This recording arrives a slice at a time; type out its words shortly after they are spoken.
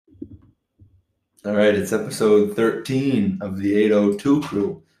All right, it's episode 13 of the 802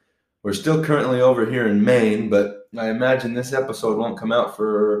 crew. We're still currently over here in Maine, but I imagine this episode won't come out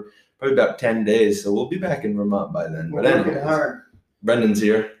for probably about 10 days, so we'll be back in Vermont by then. We're But working anyways, hard. Brendan's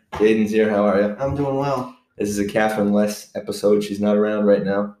here. Jaden's here. How are you? I'm doing well. This is a Catherine Less episode. She's not around right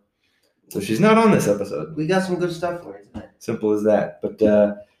now, so she's not on this episode. We got some good stuff for you tonight. Simple as that. But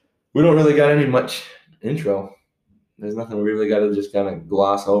we don't really got any much intro. There's nothing we really got to just kind of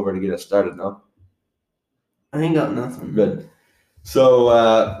gloss over to get us started, no? I ain't got nothing. Good. So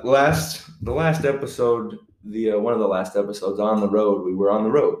the last episode, one of the last episodes on the road, we were on the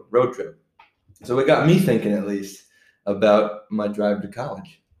road trip. So it got me thinking, at least, about my drive to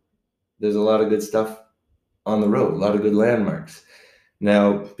college. There's a lot of good stuff on the road, a lot of good landmarks.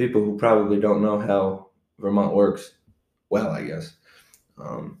 Now, people who probably don't know how Vermont works, well, I guess,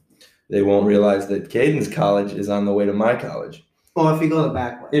 they won't realize that Caden's college is on the way to my college. Well, if you go the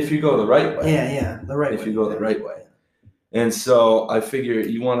back way. If you go the right way. Yeah, the right way. If you go the right way. And so I figure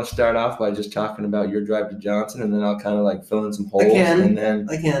you want to start off by just talking about your drive to Johnson, and then I'll kind of like fill in some holes. And then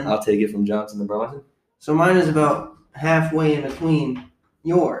I'll take it from Johnson to Burlington. So mine is about halfway in between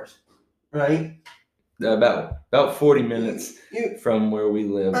yours, right? About 40 minutes from where we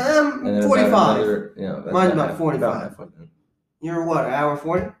live. And then 45. Mine's about 45. You're what, an hour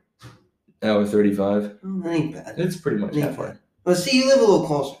 40? Hour 35. That ain't bad. It's pretty much halfway. But see, you live a little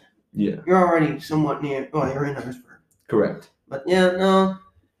closer. Yeah. You're already somewhat near. Oh, you're in Harrisburg. Correct. But yeah, no,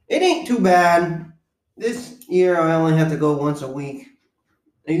 it ain't too bad. This year I only have to go once a week.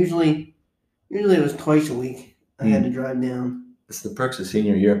 Usually it was twice a week. I had to drive down. It's the perks of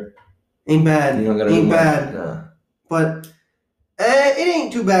senior year. Ain't bad. You don't gotta ain't bad. No. But it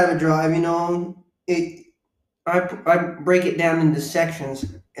ain't too bad of a drive, you know. I break it down into sections.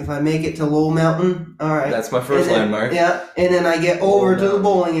 If I make it to Lowell Mountain, all right. That's my first landmark. Yeah, and then I get over to the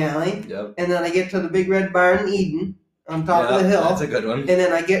bowling alley. Yep. And then I get to the Big Red Barn in Eden on top of the hill. That's a good one. And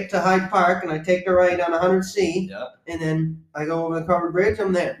then I get to Hyde Park and I take the right on 100C. Yeah. And then I go over the covered bridge.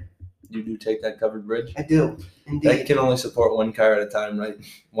 I'm there. You do take that covered bridge? I do, indeed. That can only support one car at a time, right?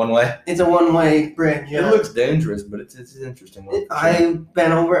 One way? It's a one-way bridge, yeah. It looks dangerous, but it's an interesting one. I've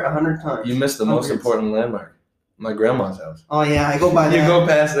been over it 100 times. You missed the most important landmark. My grandma's house. Oh, yeah, I go by that. You go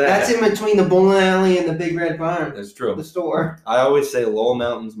past that. That's in between the bowling alley and the Big Red Barn. That's true. The store. I always say Lowell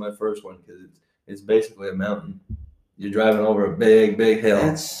Mountain's my first one because it's basically a mountain. You're driving over a big, big hill.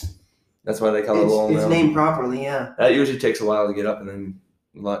 That's why they call it Lowell Mountain. It's named properly, yeah. That usually takes a while to get up and then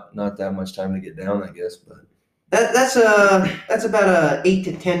not that much time to get down, I guess. But that's about a 8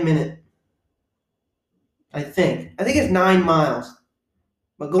 to 10 minute, I think. I think it's 9 miles.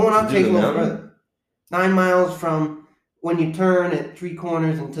 But going up takes a little further. 9 miles from when you turn at Three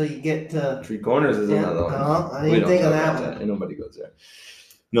Corners until you get to... Three Corners is another one. I didn't think of that one. Ain't nobody goes there.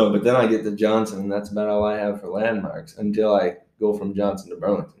 No, but then I get to Johnson, and that's about all I have for landmarks until I go from Johnson to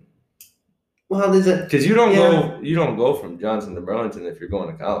Burlington. Well, there's a... Because you don't go from Johnson to Burlington if you're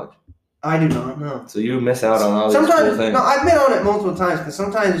going to college. I do not, no. So you miss out on all these cool things. No, I've been on it multiple times, because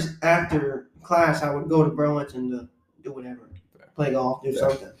sometimes after class I would go to Burlington to do whatever. Play golf, do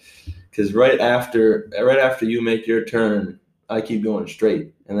something. Because right after you make your turn, I keep going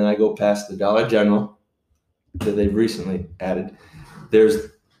straight, and then I go past the Dollar General that they've recently added. There's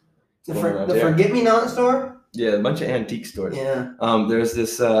the Forget-Me-Not store. Yeah, a bunch of antique stores. Yeah. There's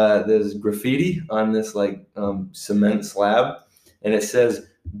there's graffiti on this cement slab, and it says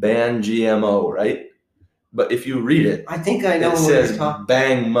 "Ban GMO," right? But if you read it, I think I know it says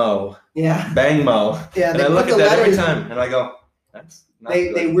 "Bang Mo." Yeah. Bang Mo. Yeah. And I look at that every time, and I go, "That's."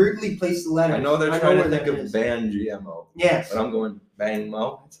 They weirdly place the letters. I know they're trying to think of ban GMO. Yes. But I'm going bang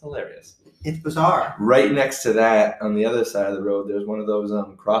mo. It's hilarious. It's bizarre. Right next to that, on the other side of the road, there's one of those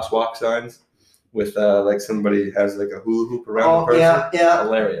crosswalk signs with somebody has a hula hoop around the person. Yeah.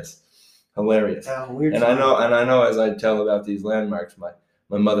 Hilarious. Weird. And I know as I tell about these landmarks,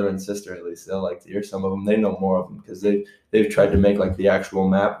 my mother and sister, at least, they'll like to hear some of them. They know more of them because they've tried to make the actual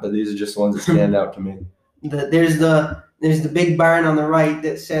map, but these are just ones that stand out to me. There's the big barn on the right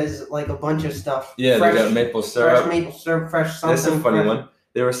that says a bunch of stuff. Yeah, they got maple syrup. Fresh maple syrup, fresh something. That's a funny one.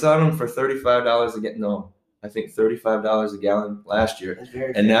 They were selling them for $35 a gallon. No, I think $35 a gallon last year.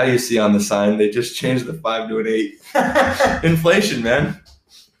 And now you see on the sign, they just changed the 5 to an 8. Inflation, man.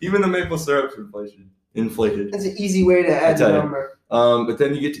 Even the maple syrup's inflated. That's an easy way to add the number. But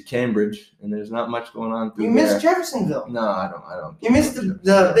then you get to Cambridge, and there's not much going on through there. You missed Jeffersonville. No, I don't. You missed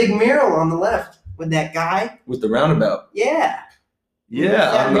the big mural on the left. With that guy? With the roundabout? Yeah.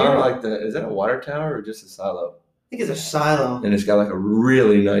 Yeah, is that a water tower or just a silo? I think it's a silo. And it's got a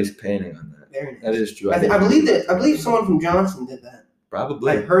really nice painting on that. Very nice. That is true. I believe someone from Johnson did that.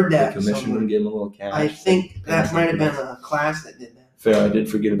 Probably. I heard that. The commissioner gave him a little cash. I think that might have been a class that did that. Fair, I did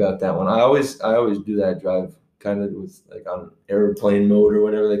forget about that one. I always do that drive kind of with like on airplane mode or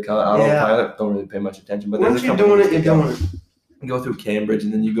whatever they call it. Autopilot. Don't really pay much attention. But once you're doing it, you're doing it. You go through Cambridge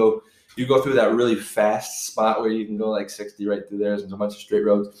and then you go through that really fast spot where you can go like 60 right through there. There's a bunch of straight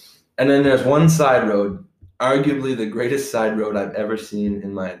roads. And then there's one side road, arguably the greatest side road I've ever seen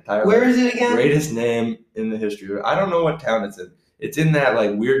in my entire life. Where is it again? Greatest name in the history. I don't know what town it's in. It's in that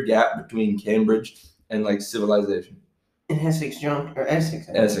like weird gap between Cambridge and like civilization. In Essex, Essex.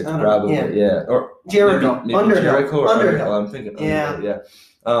 Essex, probably, yeah. Or Jericho, maybe Underhill. Jericho or Underhill. I'm thinking yeah. Underhill,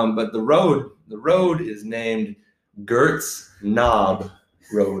 yeah. But the road is named Gerts Knob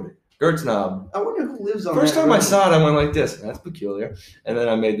Road. Gerts Knob. I wonder who lives on First that time road. I saw it, I went like this. That's peculiar. And then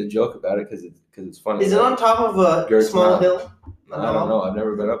I made the joke about it because it's funny. Is it on top of a Gerts small Knob. hill? I don't know. I've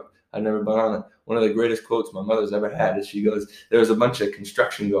never been up. I've never been on it. One of the greatest quotes my mother's ever had is she goes, there was a bunch of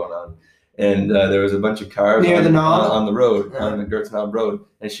construction going on. And there was a bunch of cars near the knob on the road, on the Gerts Knob Road.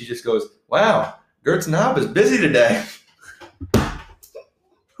 And she just goes, wow, Gerts Knob is busy today.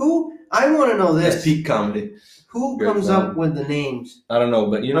 Who? I want to know this. It's peak comedy. Who comes up with the names? I don't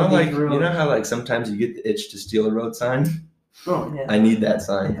know, but you know how like sometimes you get the itch to steal a road sign? Oh, yeah. I need that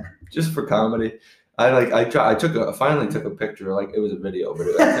sign just for comedy. I finally took a picture, like it was a video, but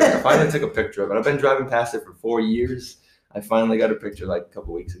I finally took a picture of it. I've been driving past it for 4 years. I finally got a picture like a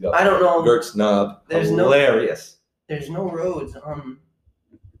couple weeks ago. I don't know. Gerts Knob. There's hilarious. There's no roads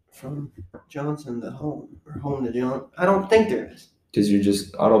from Johnson to home or home to John. I don't think there is. Because you're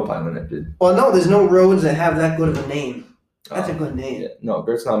just autopiloting it, dude. Well, no, there's no roads that have that good of a name. That's a good name. Yeah. No,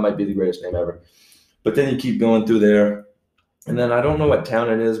 Gerts Knob might be the greatest name ever. But then you keep going through there, and then I don't know what town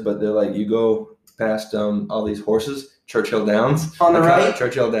it is, but they're like you go past all these horses, Churchill Downs. On the right?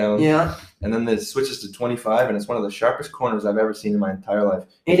 Churchill Downs. Yeah. And then it switches to 25, and it's one of the sharpest corners I've ever seen in my entire life.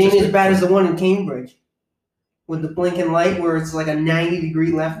 It ain't as bad as the one in Cambridge with the blinking light where it's like a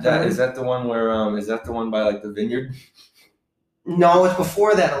 90-degree left turn. Is that the one where is that the one by like the vineyard? No, it's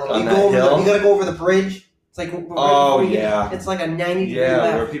before that a little. On You gotta go over the bridge. It's like it's like a 90-degree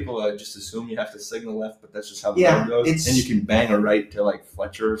left. Where people just assume you have to signal left, but that's just how the road goes. And you can bang a right to like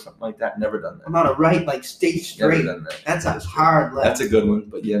Fletcher or something like that. Never done that. I'm on a right, like stay straight. Never done that. That's a hard left. That's a good one,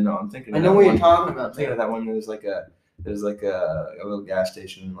 but yeah, no, I'm thinking. I know what you're talking about. I'm thinking of that one. There's like a little gas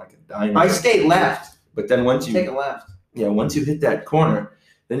station, like a diner. I stay left. But then once you take a left. Yeah, once you hit that corner,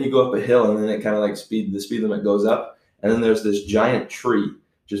 then you go up a hill, and then it kind of like the speed limit goes up, and then there's this giant tree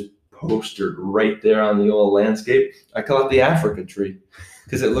just postered right there on the old landscape. I call it the Africa tree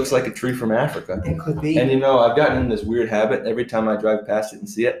because it looks like a tree from Africa. It could be. And I've gotten in this weird habit. Every time I drive past it and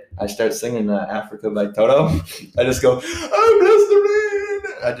see it, I start singing Africa by Toto. I just go, I bless the rain.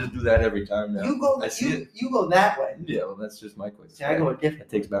 I just do that every time now. You go that way. Yeah, well, that's just my quick. See, I go a different. It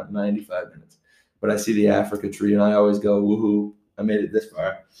takes about 95 minutes. But I see the Africa tree, and I always go, woohoo, I made it this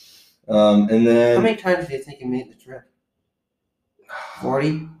far. And then... How many times do you think you made the trip?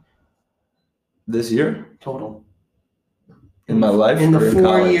 40? This year? Total. In my life? In the or in 4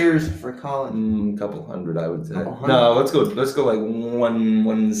 college? years for college. A couple hundred, I would say. No, let's go like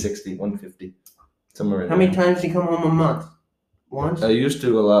 160, 150. Somewhere in How many times do you come home a month? Once? I used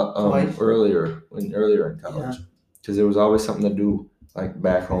to a lot Twice? earlier in college. Because there was always something to do like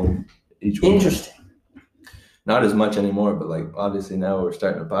back home each week. Interesting. Not as much anymore, but like obviously now we're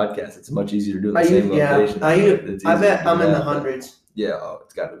starting a podcast. It's much easier to do in the same location. I bet I'm in the hundreds. Yeah,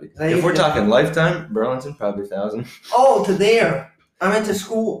 it's got to be. If we're talking lifetime, Burlington, probably 1,000. Oh, to there. I went to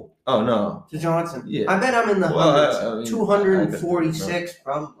school. Oh, no. To Johnson. Yeah. I bet I'm in the hundreds. 246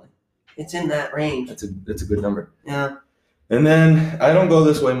 probably. It's in that range. That's a good number. Yeah. And then I don't go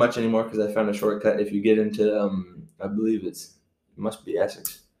this way much anymore because I found a shortcut. If you get into, I believe it must be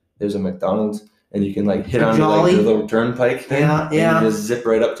Essex. There's a McDonald's. And you can like hit on like the little turnpike thing. Yeah. And you just zip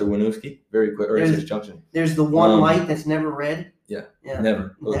right up to Winooski very quick, or Essex Junction. There's the one light that's never red. Yeah.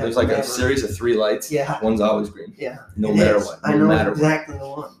 Never. There's like a series of 3 lights. Yeah. One's always green. Yeah. No matter what. I know exactly the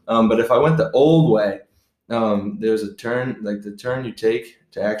one. But if I went the old way, there's a turn, like the turn you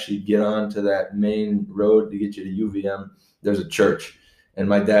take to actually get onto that main road to get you to UVM. There's a church. And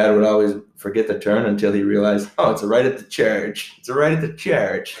my dad would always forget the turn until he realized, oh, it's right at the church. It's right at the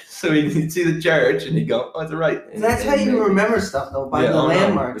church. So he'd see the church and he'd go, oh, it's right. And that's how you remember stuff, though, by the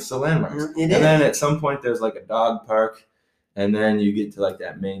landmarks. It's the landmarks. It is. And then at some point there's like a dog park. And then you get to like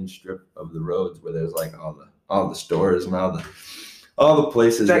that main strip of the roads where there's like all the stores and all the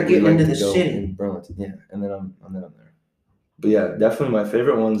places that we like to go in Burlington. Yeah, and then I'm there. But yeah, definitely my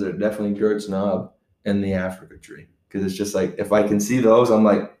favorite ones are definitely Gerts Knob and the Africa tree. Because it's just like, if I can see those, I'm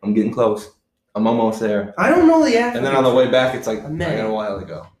like, I'm getting close. I'm almost there. I don't know the African. And then on the way back, it's like, I May. got a while to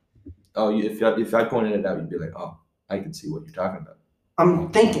go. Oh, if I pointed it out, you'd be like, oh, I can see what you're talking about. I'm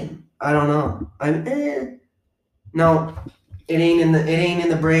thinking. I don't know. No, it ain't in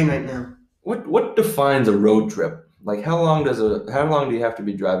the brain right now. What defines a road trip? Like how long do you have to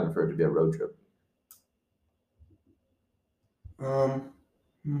be driving for it to be a road trip?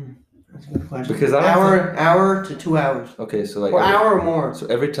 That's a good question. Because hour to 2 hours. Okay, so like or hour or more. So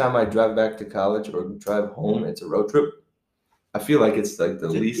every time I drive back to college or drive home, it's a road trip. I feel like it's like the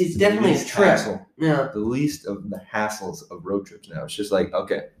least. It's definitely a trip. Hassle. Yeah. The least of the hassles of road trips now. It's just like,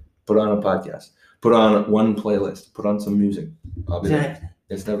 okay, put on a podcast, put on one playlist, put on some music. I'll be there.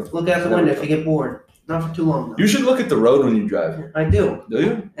 It's never. Look out the window if you get bored. Not for too long though. You should look at the road when you drive. I do. Do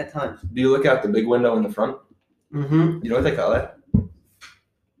you? At times. Do you look out the big window in the front? Mm-hmm. You know what they call that?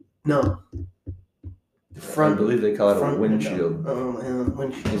 No. The front. I believe they call it a windshield. Oh, yeah,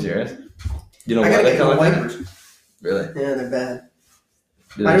 windshield. You serious? You know why they call it wipers. That? Really? Yeah, they're bad.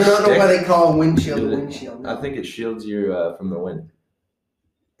 I do not know why they call a windshield a windshield. No. I think it shields you from the wind.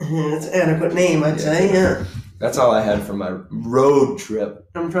 It's an adequate name, I'd say, yeah. That's all I had for my road trip.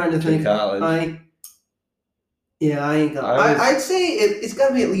 I'm trying to think. College. I ain't got. I'd say it's got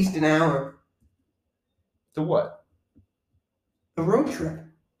to be at least an hour. To what? A road trip.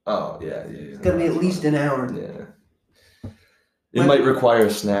 Oh, yeah. It's got to be at least an hour. Yeah. It might require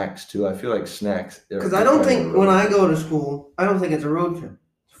snacks, too. I feel like snacks. Because I don't think when I go to school, I don't think it's a road trip.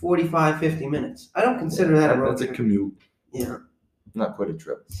 It's 45, 50 minutes. I don't consider that a road trip. That's a commute. Yeah. Not quite a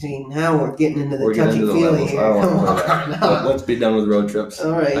trip. See, now we're getting into the touchy-feely here. Let's be done with road trips.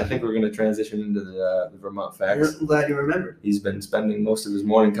 All right. I think we're going to transition into the Vermont facts. I'm glad you remembered. He's been spending most of his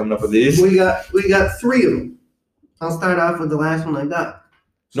morning coming up with these. We got 3 of them. I'll start off with the last one I got.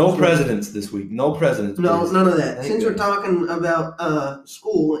 No presidents this week. No presidents. No, please. None of that. Since we're talking about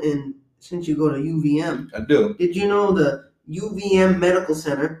school and since you go to UVM. I do. Did you know the UVM Medical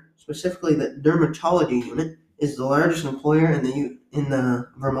Center, specifically the dermatology unit, is the largest employer in the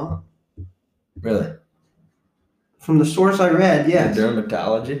Vermont? Really? From the source I read, yes. The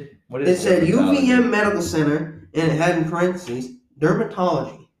dermatology? What is it? It said UVM Medical Center, and it had in parentheses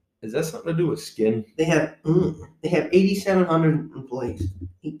dermatology. Is that something to do with skin? They have 8,700 employees.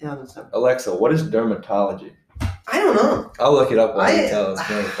 8,700. Alexa, what is dermatology? I don't know. I'll look it up while you tell us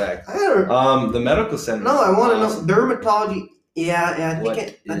the fact. The medical center. No, I want to know dermatology. Yeah,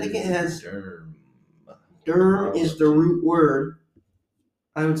 I think it has. Derm is the root word.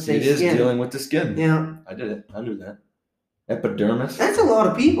 I would say it skin. Is dealing with the skin. Yeah. I did it. I knew that. Epidermis. That's a lot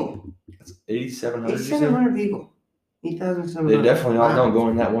of people. That's 8,700. 8,700 people. 8,700. They definitely all don't go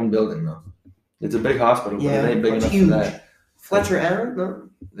in that one building though. It's a big hospital, but it ain't big enough for that. Fletcher Allen? No.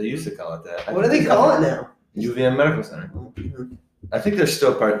 They used to call it that. What do they call it now? UVM Medical Center. Mm-hmm. I think there's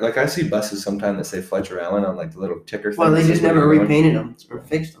still part. Like I see buses sometimes that say Fletcher Allen on like the little ticker. Well, they just never repainted them or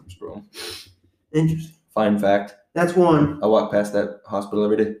fixed them. Screw. Interesting. Fine fact. That's one. I walk past that hospital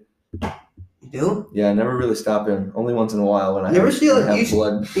every day. You do? Yeah, I never really stop in. Only once in a while when I have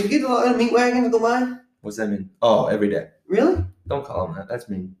blood. You get a lot of meat wagons go by? What's that mean? Oh, every day. Really? Don't call them that. That's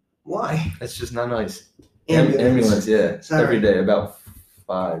mean. Why? That's just not nice. Ambulance, yeah. Sorry. Every day, about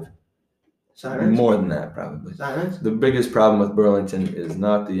 5. Sirens? More than that, probably. Sirens? The biggest problem with Burlington is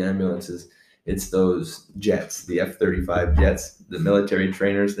not the ambulances. It's those jets, the F-35 jets, the military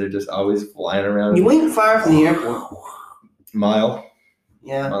trainers. They're just always flying around. You ain't far from the airport. Mile.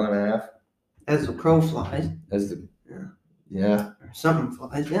 Yeah. Mile and a half. As the crow flies. Yeah. Or something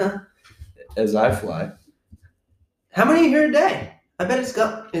flies, yeah. As I fly. How many are here a day? I bet it's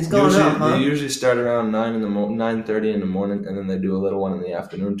going up, huh? They usually start around 9:30 in the morning, and then they do a little one in the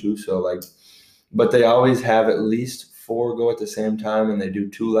afternoon too. So but they always have at least 4 go at the same time, and they do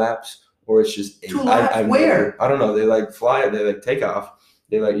 2 laps, or it's just 8. 2 laps? Where? I don't know. They fly. They take off.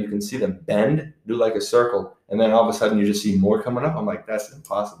 You can see them bend, do like a circle, and then all of a sudden you just see more coming up. I'm like, that's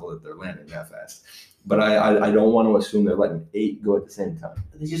impossible that they're landing that fast. But I don't want to assume they're letting 8 go at the same time.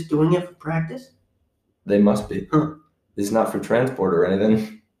 Are they just doing it for practice? They must be. Huh. It's not for transport or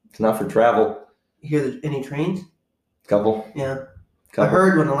anything. It's not for travel. You hear any trains? Couple. Yeah. Couple. I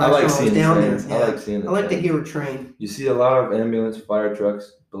heard when the last time I was down trains. there. Yeah. I like seeing it. I like to hear a train. You see a lot of ambulance, fire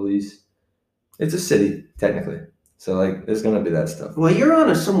trucks, police. It's a city, technically. So, there's going to be that stuff. Well, you're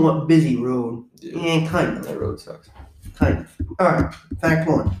on a somewhat busy road. Yeah, kind of. That road sucks. Kind of. All right. Fact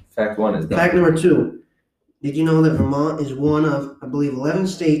 1. Fact 1 is done. Fact number 2. Did you know that Vermont is one of, I believe, 11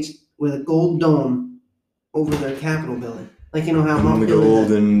 states with a gold dome over their Capitol building? Like, you know how Montpelier,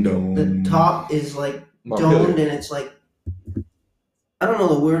 Golden Dome. The top is domed, and it's I don't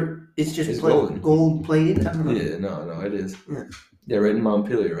know the word. It's just gold plated. I don't know. Yeah, no, it is. Yeah. Yeah, right in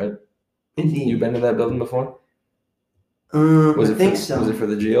Montpelier, right? Indeed. You been to that building before? I think so. Was it for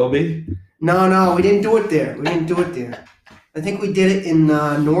the GLB? No, we didn't do it there. I think we did it in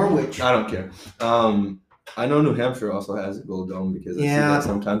Norwich. I don't care. I know New Hampshire also has a gold dome because I see that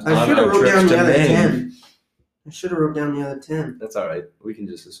sometimes. I should have wrote down the other 10. I should have wrote down the other 10. That's all right. We can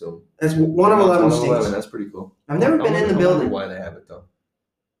just assume. That's one of 11 states. 11. That's pretty cool. I've never been in the building. Why they have it though?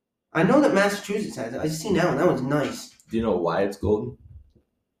 I know that Massachusetts has it. I just seen that one. That one's nice. Do you know why it's golden?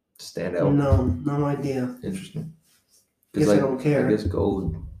 Stand out. No idea. Interesting. Guess I don't care. I guess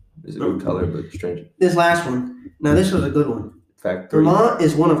gold is a good color, but strange. This last one. Now this was a good one. Fact 3. Vermont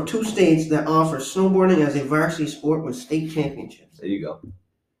is one of 2 states that offers snowboarding as a varsity sport with state championships. There you go.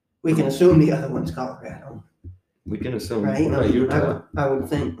 We can assume the other one's Colorado. We can assume. Right? What about Utah? I would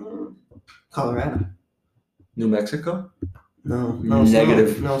think Colorado. New Mexico? No.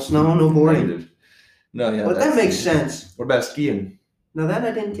 Negative. Snow. No snow, no boarding. Negative. No, yeah. But that makes sense. What about skiing? Now that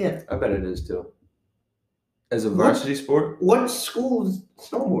I didn't get. I bet it is too. As a varsity sport? What school's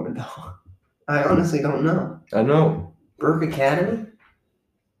snowboard though? I honestly don't know. I know. Burke Academy?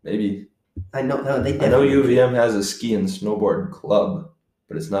 Maybe. I know. No, they I know UVM has a ski and snowboard club,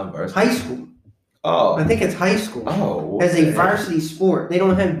 but it's not varsity. High school. Oh. I think it's high school. Oh. As a varsity sport. They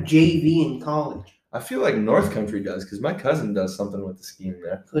don't have JV in college. I feel like North Country does because my cousin does something with the skiing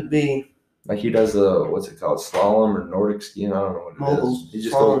there. Could be. Like he does what's it called, slalom or Nordic skiing? I don't know what it Moguls. is.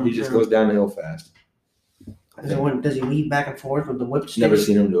 He just goes down the hill fast. Does he weave back and forth with the whip stick? Never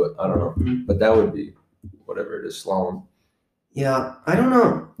seen him do it. I don't know, Mm-hmm. but that would be whatever it is, slalom. Yeah, I don't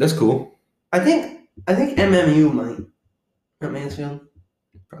know. That's cool. I think MMU might at Mansfield.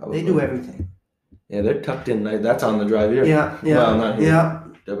 Probably. They do everything. Yeah, they're tucked in. That's on the drive here. Yeah. Well, not here.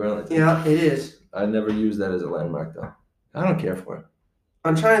 Yeah. Yeah, it is. I never use that as a landmark though. I don't care for it.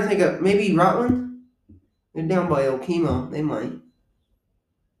 I'm trying to think of maybe Rutland. They're down by Okemo. They might.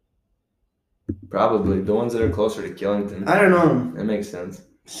 Probably the ones that are closer to Killington. I don't know. That makes sense.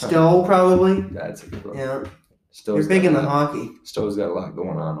 Stowe probably. That's a good one. Yeah. Stowe's They're big in the hockey. Stowe's got a lot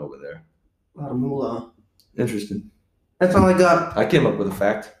going on over there. A lot of moolah. Interesting. That's all I got. I came up with a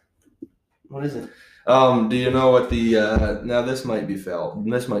fact. What is it? Do you know what the now this might be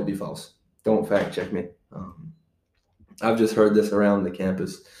This might be false. Don't fact check me. I've just heard this around the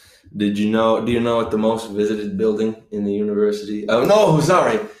campus. Do you know what the most visited building in the university? Oh no,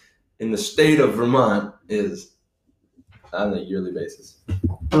 sorry. In the state of Vermont is on a yearly basis.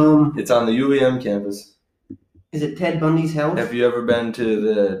 It's on the UVM campus. Is it Ted Bundy's house? Have you ever been to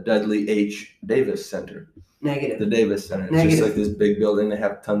the Dudley H. Davis Center? Negative. The Davis Center. It's Negative. just like this big building. They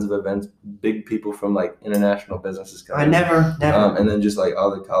have tons of events. Big people from like international businesses come. I never. And then just like all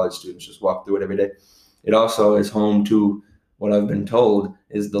the college students just walk through it every day. It also is home to what I've been told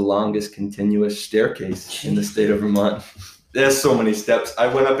is the longest continuous staircase in the state of Vermont. There's so many steps. I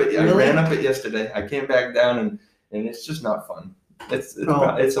ran up it yesterday. I came back down and it's just not fun. It's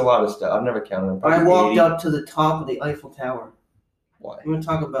a lot of stuff. I've never counted them. I walked up to the top of the Eiffel Tower. Why? I'm going to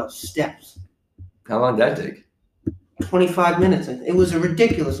talk about steps. How long did that take? 25 minutes. It was a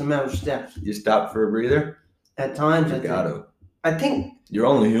ridiculous amount of steps. You stopped for a breather? At times, I think. You're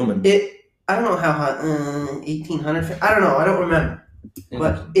only human. I don't know how high. 1,800 feet. I don't know. I don't remember.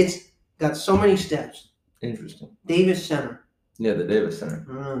 But it's got so many steps. Interesting. Davis Center. Yeah, the Davis Center.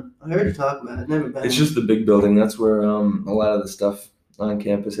 I heard you talk about it. Never been. It's just the big building. That's where a lot of the stuff on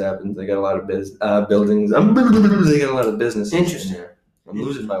campus happens. They got a lot of buildings. They got a lot of business. Interesting. In there. I'm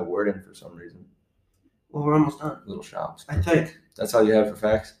losing my wording for some reason. Well, we're almost done. Little shops. I think. That's all you have for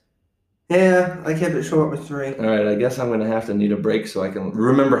facts? Yeah, I kept it short with 3. All right, I guess I'm going to need a break so I can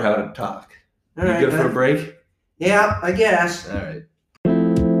remember how to talk. All right, good for a break? Yeah, I guess. All right.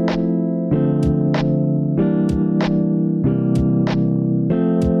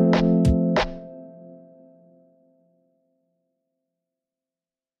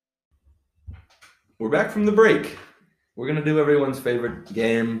 We're back from the break. We're going to do everyone's favorite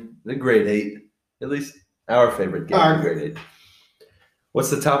game, the grade 8. At least our favorite game, the grade 8. What's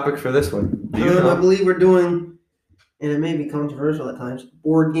the topic for this one? Do you know? I believe we're doing, and it may be controversial at times,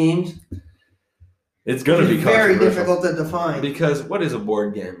 board games. It's going to be very difficult to define. Because what is a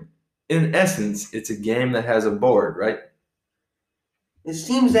board game? In essence, it's a game that has a board, right? It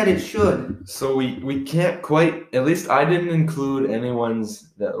seems that it should. So we can't quite, at least I didn't include any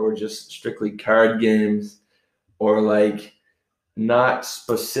ones that were just strictly card games or like not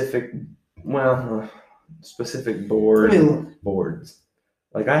specific, specific boards.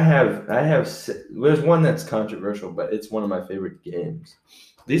 Like I have, there's one that's controversial, but it's one of my favorite games.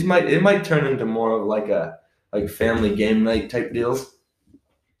 It might turn into more of like family game night type deals,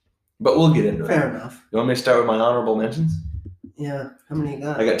 but we'll get into it. Fair enough. You want me to start with my honorable mentions? Yeah. How many you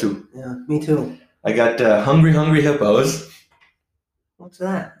got? I got 2. Yeah, me too. I got Hungry Hungry Hippos. What's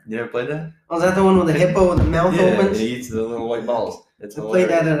that? You ever played that? Oh, is that the one with the hippo with the mouth opens? Yeah, he eats the little white balls. It's I played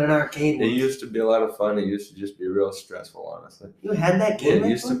hilarious. that at an arcade once. It used to be a lot of fun. It used to just be real stressful, honestly. You had that game? Yeah, it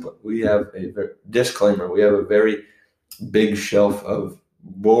used to. We have disclaimer. We have a very big shelf of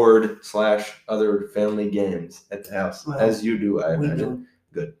board/other family games at the house, as you do. I imagine.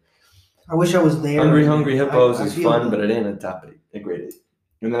 Good. I wish I was there. Hungry Hungry Hippos is fun, but it ain't a top 8, a grade 8.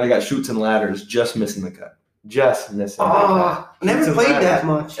 And then I got Shoots and Ladders, just missing the cut. Just missing. I never played that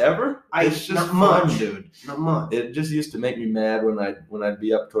much. Ever? It's just not much, fun, dude. Not much. It just used to make me mad when I'd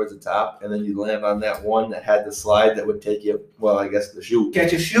be up towards the top, and then you'd land on that one that had the slide that would take you. Well, I guess the chute.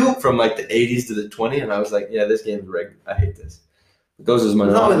 Catch a shoot From like the 80s to the 20, and I was like, yeah, this game's rigged. I hate this. But those is my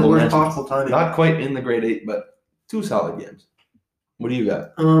not the worst possible timing. Not quite in the grade 8, but 2 solid games. What do you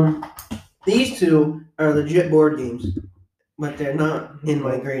got? These 2 are legit board games, but they're not in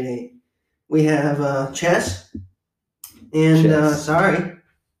my grade 8. We have chess and Sorry.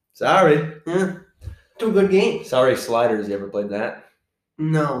 Sorry. Yeah. 2 good games. Sorry Sliders. You ever played that?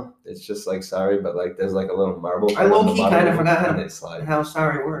 No. It's just like Sorry, but like there's like a little marble. I low-key kind of forgot how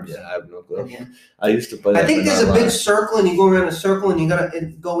Sorry works. Yeah, I have no clue. Yeah. I used to play that. I think there's a big circle, and you go around a circle, and you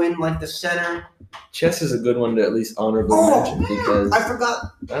gotta go in like the center. Chess is a good one to at least honorably mention because I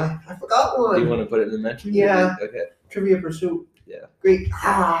forgot. I forgot one. Do you want to put it in the mention? Yeah. Okay. Trivia Pursuit. Yeah. Great.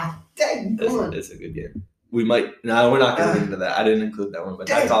 Dang. It's a good game. We might. No, we're not going to get into that. I didn't include that one, but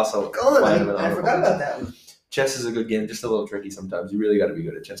that's also. I forgot about that one. Chess is a good game, just a little tricky sometimes. You really got to be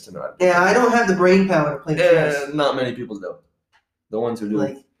good at chess to know how to play. Yeah, I don't have the brain power to play chess. Not many people do. The ones who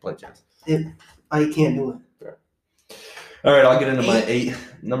do play chess. I can't do it. Sure. All right, I'll get into my 8.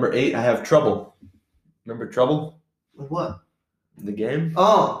 Number 8, I have Trouble. Remember Trouble? With what? The game?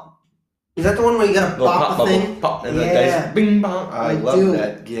 Oh. Is that the one where you gotta pop the thing? Pop, and the dice, bing bong. I love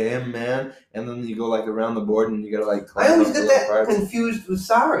that game, man. And then you go like around the board and you gotta like. I always get that confused with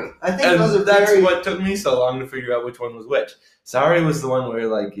Sorry. I think that's what took me so long to figure out which one was which. Sorry was the one where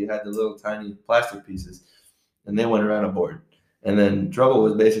like you had the little tiny plastic pieces, and they went around a board. And then Trouble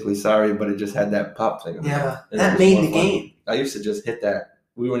was basically Sorry, but it just had that pop thing. Yeah, that made the game. I used to just hit that.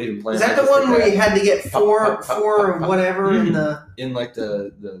 We weren't even playing. Is that the one where you had to get four or whatever in the like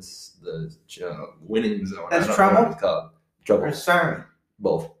the winning zone? That's Trouble. What it's called. Trouble. Or Sorry.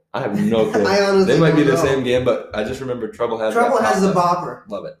 Both. I have no clue. They might be the same game, but I just remember Trouble has the bopper.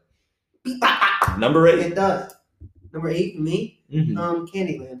 Love it. Number 8. It does. Number 8 for me.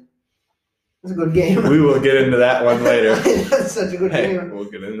 Candyland. That's a good game. We will get into that one later. That's such a good game. We'll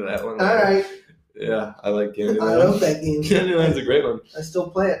get into that one later. All right. Yeah, I like Candyland. I love that game. Candyland's a great one. I still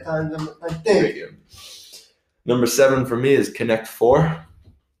play at times, I think. Great game. Number 7 for me is Connect 4.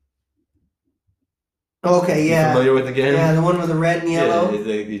 Okay, yeah. You familiar with the game? Yeah, the one with the red and yellow.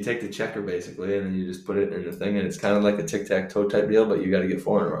 Yeah, you take the checker basically, and then you just put it in the thing, and it's kind of like a tic-tac-toe type deal, but you got to get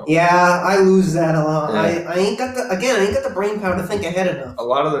 4 in a row. Yeah, I lose that a lot. Yeah. I ain't got the brain power to think ahead enough. A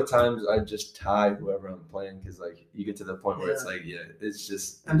lot of the times, I just tie whoever I'm playing because like you get to the point where it's like, it's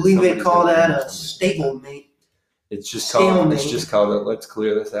just. I believe they call that a stalemate. It's just called. It's just called. Let's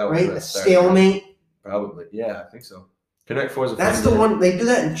clear this out. Right, a stalemate. Probably, yeah, I think so. Connect 4 is a That's the one. They do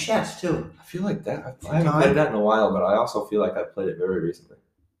that in chess too. I feel like that. I haven't played that in a while, but I also feel like I played it very recently.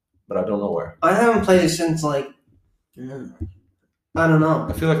 But I don't know where. I haven't played it since like. I don't know.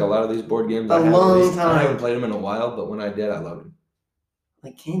 I feel like a lot of these board games. A long time. I haven't played them in a while, but when I did, I loved them.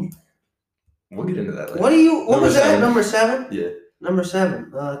 Like Candyman. We'll get into that later. What was that? Number 7? Yeah. Number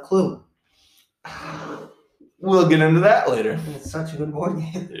 7. Clue. We'll get into that later. It's such a good board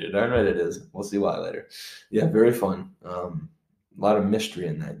game. You're darn right it is. We'll see why later. Yeah, very fun. A lot of mystery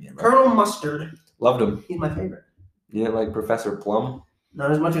in that game. Right? Colonel Mustard. Loved him. He's my favorite. You didn't like Professor Plum?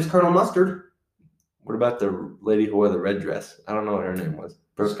 Not as much as Colonel Mustard. What about the lady who wore the red dress? I don't know what her name was.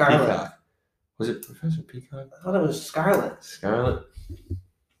 Scarlet. Peacock. Was it Professor Peacock? I thought it was Scarlet. Scarlet?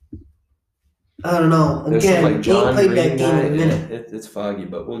 I don't know. Again, like John played Green that game in a minute. It's foggy,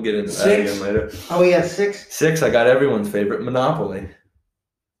 but we'll get into that again later. Oh, yeah, 6? 6, I got everyone's favorite, Monopoly.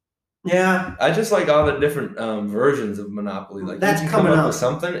 Yeah. I just like all the different versions of Monopoly. Like that's you can coming come up up with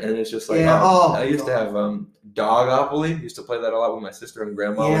something, and it's just like I used to have Dogopoly. Used to play that a lot with my sister and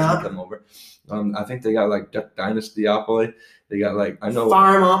grandma when she'd come over. I think they got like Duck Dynastyopoly. They got like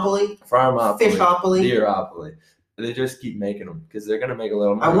Farmopoly, Fishopoly, Deeropoly. They just keep making them because they're gonna make a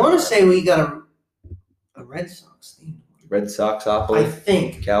little money. I want to say we got a Red Sox theme. Red Soxopoly. I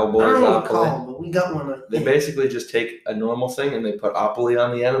think. Cowboys. I don't know what it's called, but we got one. They basically just take a normal thing and they put opoly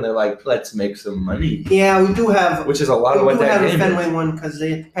on the end, and they're like, "Let's make some money." Yeah, we do have. Which is a lot of what that game is. We do have a Fenway one because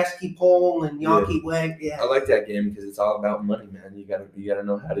they have pesky pole and Yankee wag. Yeah. I like that game because it's all about money, man. You gotta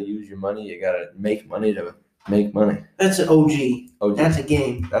know how to use your money. You gotta make money to make money. That's an OG. That's a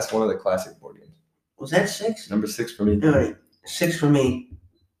game. That's one of the classic board games. Was that 6? Number 6 for me. All right, 6 for me.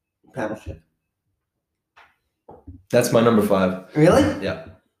 Battleship. That's my number 5. Really? Yeah.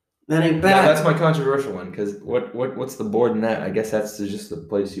 That ain't bad. Yeah, that's my controversial one because what's the board in that? I guess that's just the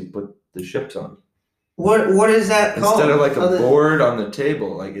place you put the ships on. What is that called? Instead of like a board on the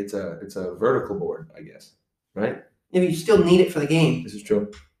table, like it's a vertical board, I guess, right? Yeah, but you still need it for the game. This is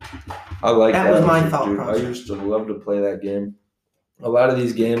true. I like that. That was my thought process. I used to love to play that game. A lot of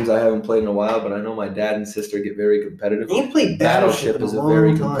these games I haven't played in a while, but I know my dad and sister get very competitive. You played Battleship is a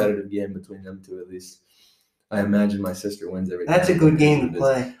very competitive game between them two, at least. I imagine my sister wins every time. That's a good game to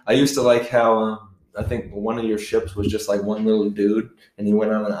play. I used to like how I think one of your ships was just like one little dude, and he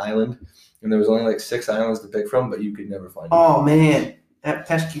went on an island, and there was only like 6 islands to pick from, but you could never find him. Oh, man. That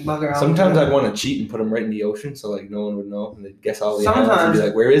pesky bugger. Sometimes I'd want to cheat and put him right in the ocean so like no one would know, and they'd guess all the islands and be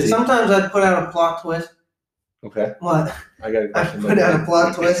like, where is he? Sometimes I'd put out a plot twist. Okay. What? I got a question. I'd put out a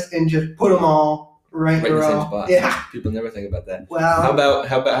plot twist and just put them all right in the same spot. Yeah. People never think about that. Well.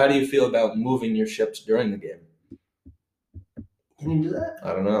 How do you feel about moving your ships during the game? Can you do that?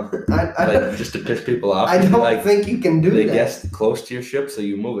 I don't know. I just to piss people off. I don't think you can do that. They guess close to your ship, so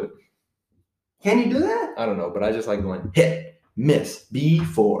you move it. Can you do that? I don't know, but I just like going hit, miss,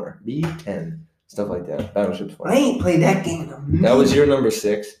 B4, B10, stuff like that. Battleship's fun. I ain't played that game in a minute. That was your number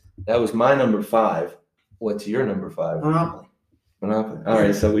 6. That was my number 5. What's your number 5? Monopoly. All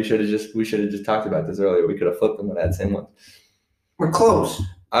right, so we should have just talked about this earlier. We could have flipped them with that same one. We're close.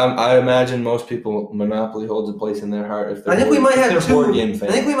 I imagine most people Monopoly holds a place in their heart. If I think we might have 2. Board game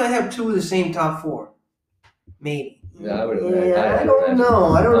fans. I think we might have 2 of the same top 4. Maybe. Yeah, I don't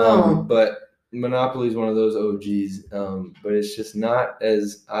know. But Monopoly is one of those OGs. But it's just not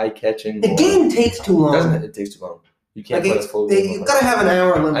as eye-catching. The game takes too long. Doesn't it? It takes too long. You can't play a full game. You've got to have an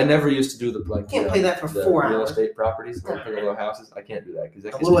hour limit. I never used to do the you can't play that for 4 hours. Real estate proproperties, like the little houses. I can't do that because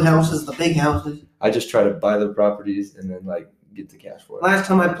the little houses, the big houses. I just try to buy the properties and then like get the cash for it. Last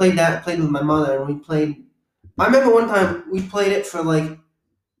time I played that, I played with my mother, and we played. I remember one time we played it for like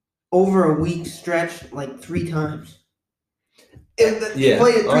over a week stretch, like 3 times. You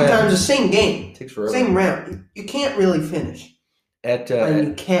play it 3 times, the same game. It takes forever. Same round. You can't really finish.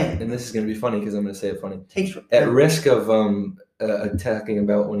 You can. And this is going to be funny because I'm going to say it funny. Takes at risk of talking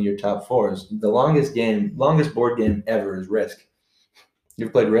about one of your top 4s, the longest board game ever is Risk. You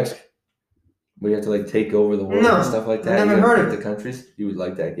ever played Risk? Where you have to like take over the world and stuff like that. I've never heard of the countries. You would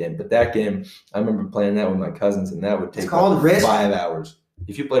like that game. But that game, I remember playing that with my cousins, and that would take Risk? 5 hours.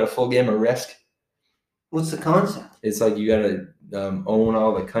 If you played a full game of Risk. What's the concept? It's like you got to own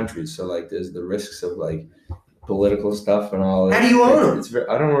all the countries. So like there's the risks of like political stuff and all. How do you own them?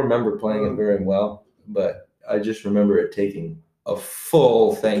 I don't remember playing it very well, but I just remember it taking a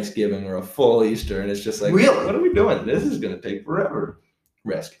full Thanksgiving or a full Easter, and it's just like, really? What are we doing? This is going to take forever.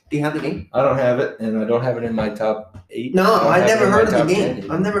 Risk. Do you have the game? I don't have it, and I don't have it in my top 8. No, I've never heard of the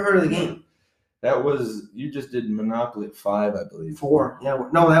game. I've never heard of the game. That was, you just did Monopoly at 5, I believe. 4. Yeah.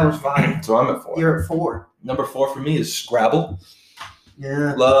 No, that was 5. So I'm at 4. You're at 4. Number 4 for me is Scrabble.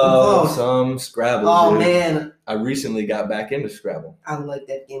 Yeah. Love some Scrabble. Oh, dude. Man. I recently got back into Scrabble. I like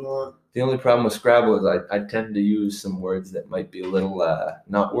that game a lot. The only problem with Scrabble is I tend to use some words that might be a little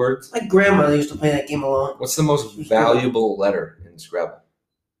not words. My grandmother used to play that game a lot. What's the most valuable letter in Scrabble?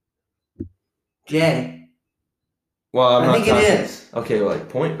 J. Well, I think it is. Okay, well, like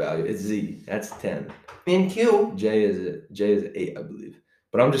point value, it's Z. That's 10. And Q. J is 8, I believe.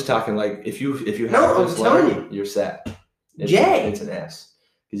 But I'm just talking like if you have this letter, you're set. J. It's an S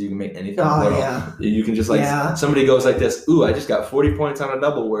because you can make anything. Oh yeah. You can just somebody goes like this. Ooh, I just got 40 points on a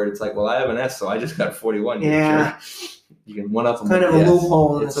double word. It's like, well, I have an S, so I just got 41. Yeah. You can one up them. Kind of a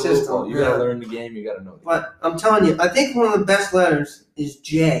loophole in the system. Loophole. You gotta learn the game. You gotta know. But I'm telling you, I think one of the best letters is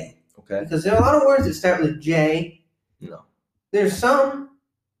J. Okay. Because there are a lot of words that start with J. No. There's some.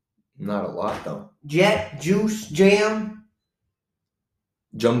 Not a lot though. Jet, juice, jam.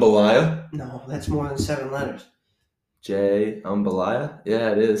 Jambalaya? No, that's more than 7 letters. J. Jambalaya?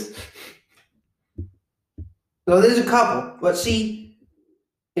 Yeah, it is. So there's a couple. But see,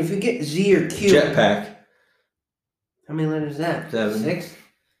 if you get Z or Q. Jetpack. How many letters is that? 7. 6?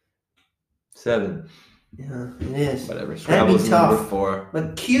 7. Yeah, it is. Whatever. That'd be tough. Number 4.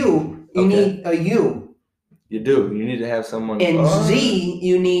 But Q, you need a U. You do. You need to have someone. And Z,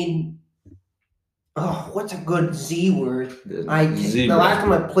 you need Oh, what's a good Z word? The Zebra. last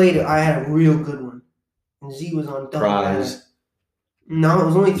time I played it, I had a real good one. And Z was on double Prize. letter. No, it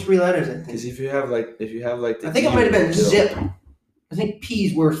was only 3 letters, I think. Because if you have like the I think it might have been zip. I think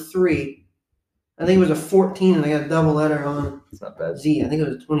P's were 3. I think it was a 14 and I got a double letter on It's not bad. Z. I think it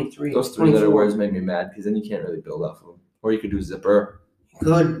was a 23. Those 3-letter words make me mad because then you can't really build off of them. Or you could do zipper.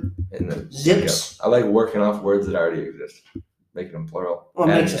 Good. And then Zips. I like working off words that already exist. Making them plural. Well,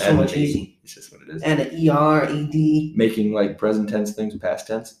 it makes it so much easy. It's just what it is. And an ER, ED. Making like present tense things past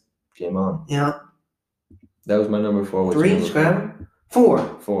tense. Game on. Yeah. That was my number 4. 3, Scrabble.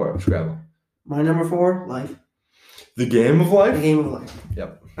 4. 4, Scrabble. My number 4, life. The game of life? The game of life.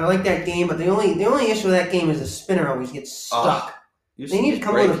 Yep. I like that game, but the only issue with that game is the spinner always gets stuck. They need to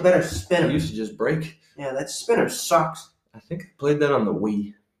come up with a better spinner. It used to just break. Yeah, that spinner sucks. I think I played that on the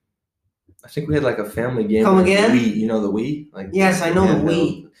Wii. I think we had like a family game. Come again? Wii, you know the Wii? Like yes, I know the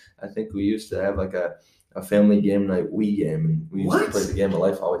Wii. I think we used to have like a family game night Wii game, and we used to play the game of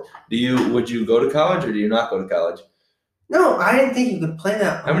life always. Would you go to college or do you not go to college? No, I didn't think you could play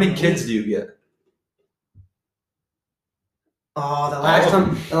that. How many kids do you get? Oh, the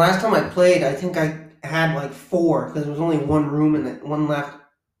last time I played, I think I had like 4 because there was only 1 room and one left.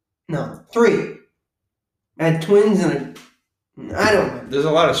 No, 3. I had twins and I don't know. There's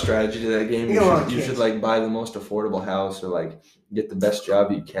a lot of strategy to that game. You should like buy the most affordable house or like get the best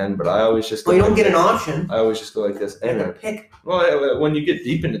job you can. But I always just go. Well, you don't get an option. I always just go like this. And pick. Well, when you get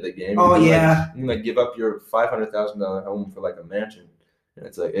deep into the game, you can like give up your $500,000 home for like a mansion, and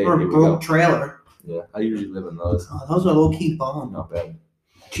it's like, hey, or a broke trailer. Yeah, I usually live in those. Oh, those are low key bomb. Not bad.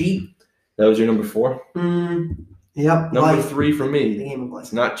 Cheap. That was your number 4. Yep. Number 3 for me. The game of life.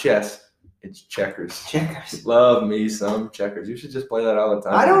 It's not chess. It's checkers. Checkers. Love me some checkers. You should just play that all the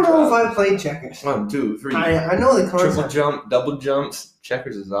time. I don't know if I played checkers. 1, 2, 3. I know the concept. Triple jump, double jumps.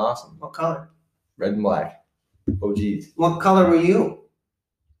 Checkers is awesome. What color? Red and black. Oh, geez. What color were you?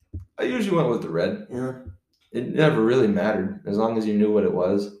 I usually went with the red. Yeah. It never really mattered as long as you knew what it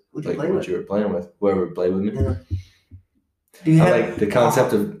was. Who'd you were playing with. Whoever would play with me. Yeah. I like the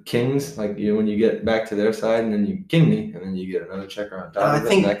concept of kings, like when you get back to their side and then you king me and then you get another checker on top of it. I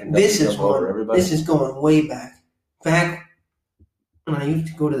think this is going way back. Back when I used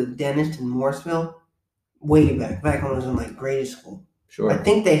to go to the dentist in Morrisville, way back when I was in like grade school. Sure. I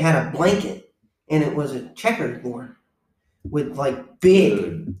think they had a blanket and it was a checkers board with like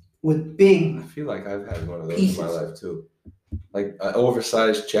big. I feel like I've had one of those pieces in my life too. Like an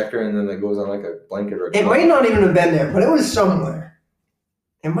oversized checker, and then it goes on like a blanket or a It might not even have been there, but it was somewhere.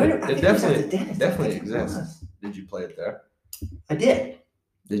 It might have. It definitely exists. Did you play it there? I did.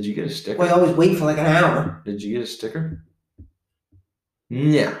 Did you get a sticker? Well, I always wait for like an hour. Did you get a sticker?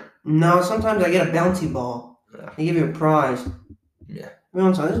 Yeah. No, sometimes I get a bouncy ball. Yeah. They give you a prize. Yeah.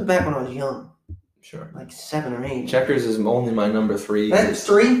 This is back when I was young. Sure. Like 7 or 8. Checkers is only my number 3. That's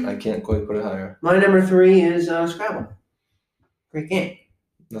 3? I can't quite put it higher. My number 3 is Scrabble. Great game.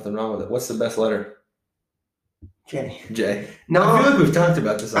 Nothing wrong with it. What's the best letter? J. No. I feel like we've talked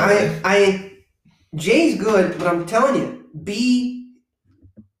about this already. J's good, but I'm telling you, B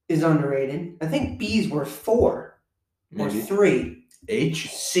is underrated. I think B's were 4 or 3. H?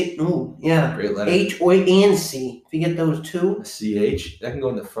 C. Oh, yeah. Great letter. H, O, and C. If you get those 2. CH? That can go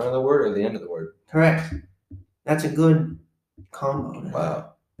in the front of the word or the end of the word. Correct. That's a good combo.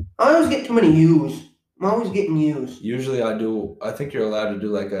 Wow. I always get too many U's. I'm always getting U's. Usually I think you're allowed to do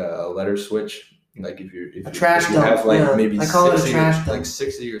like a letter switch. Like if you have like maybe I call 60, it a trash like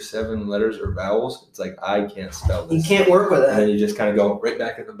 60 or 7 letters or vowels, it's like I can't spell this. You can't work with that. And then you just kind of go right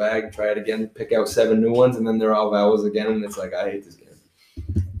back in the bag, try it again, pick out 7 new ones, and then they're all vowels again, and it's like I hate this game.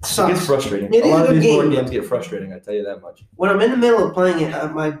 It gets frustrating. A lot of these board games get frustrating, I tell you that much. When I'm in the middle of playing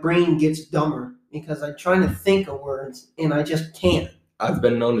it, my brain gets dumber because I'm trying to think of words and I just can't. I've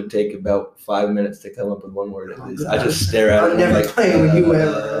been known to take about 5 minutes to come up with one word at least. I just stare at it. I'm never playing with you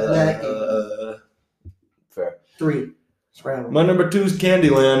ever. Fair. 3. Scrabble. My number 2 is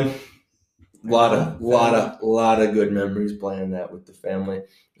Candyland. Lot of good memories playing that with the family.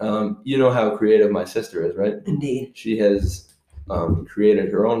 You know how creative my sister is, right? Indeed. She has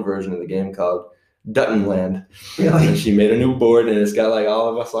created her own version of the game called Duttonland. Really? And she made a new board, and it's got like all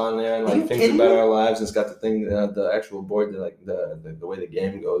of us on there, and like things about me? our lives. And it's got the thing, the actual board, like the way the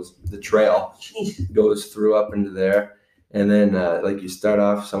game goes, the trail goes through up into there, and then like you start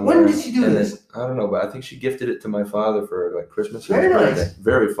off somewhere. When did she do this? Then, I don't know, but I think she gifted it to my father for like Christmas. Very nice. Birthday.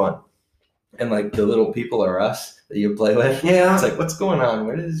 Very fun. And like the little people are us that you play with. Yeah. It's like, what's going on?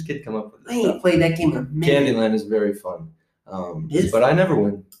 Where did this kid come up with this I ain't played that game in a minute. Candyland is very fun. But I never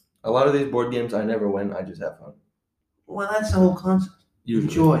win. A lot of these board games, I never win. I just have fun. Well, that's the whole concept. Usually.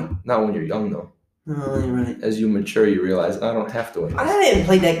 Enjoy. Not when you're young, though. Oh, you're right. As you mature, you realize I don't have to win. I haven't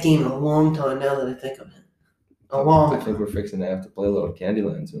played that game in a long time. Now that I think of it, I think we're fixing to have to play a little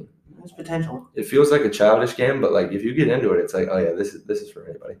Candyland soon. There's potential. It feels like a childish game, but like if you get into it, it's like, oh yeah, this is for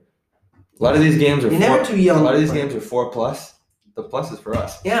anybody. A lot of these games are never too young. A lot of these games are 4+. The plus is for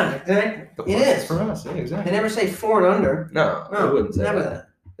us. Yeah, exactly. The plus is for us. Yeah, exactly. They never say 4 and under. No, they wouldn't say never that.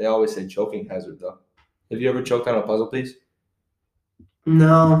 They always say choking hazard though. Have you ever choked on a puzzle piece?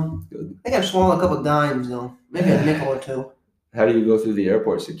 No. Good. I think I've swallowed a couple dimes though. Maybe a nickel or two. How do you go through the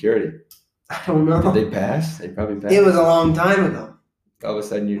airport security? I don't know. Did they pass? They probably passed. It was a long time ago. All of a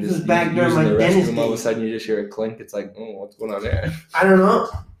sudden you This just was back during my the dentist restroom. All of a days. sudden you just hear a clink. It's like, oh, what's going on there? I don't know.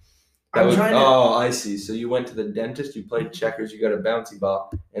 Oh, I see. So you went to the dentist, you played checkers, you got a bouncy ball,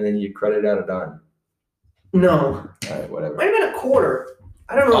 and then you credit out a dime. No. All right, whatever. Might have been a quarter.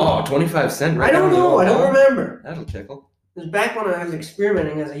 I don't know. Oh, 25 cents. Right, I don't know. I don't remember. That'll tickle. It was back when I was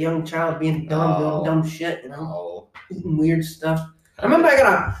experimenting as a young child, being dumb, doing dumb shit, you know, eating weird stuff. I remember I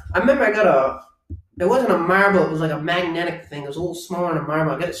got a. It wasn't a marble. It was like a magnetic thing. It was a little smaller than a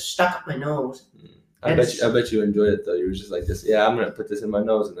marble. I got it stuck up my nose. I bet you enjoyed it though. You were just like this. Yeah, I'm gonna put this in my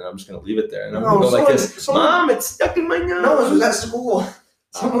nose and then I'm just gonna leave it there and I'm gonna go like this. Mom, it's stuck in my nose. No, this was at school.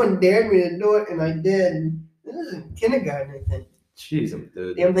 Someone dared me to do it and I did. This is in kindergarten, I think. Jeez,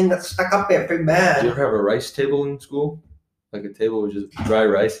 dude. Damn thing got stuck up there pretty bad. Did you ever have a rice table in school? Like a table with just dry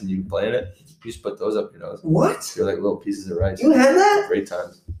rice and you can play in it? You just put those up your nose. What? They're like little pieces of rice. You had that? Great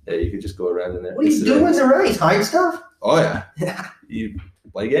times. Yeah, you could just go around in there. What do you do with the rice? Hide stuff? Oh yeah. Yeah. You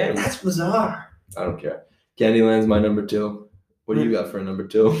play games. That's bizarre. I don't care. Candyland's my number 2. What do you got for a number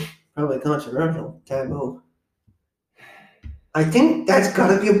 2? Probably controversial. Taboo. I think that's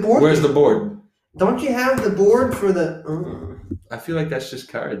gotta be a board. Where's the board? Don't you have the board for the... I feel like that's just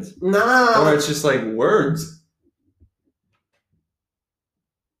cards. No. Or it's just like words.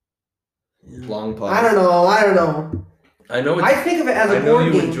 Long pause. I don't know. I know. I think of it as a board game. I know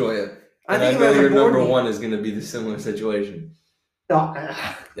you enjoy it. I think your number 1 is going to be the similar situation. Oh,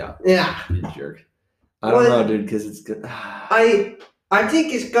 yeah. Yeah. You jerk. I don't know, dude, because it's good. I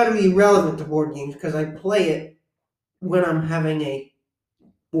think it's got to be relevant to board games because I play it when I'm having a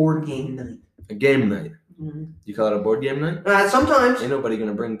board game night. A game night. Mm-hmm. You call it a board game night? Sometimes. Ain't nobody going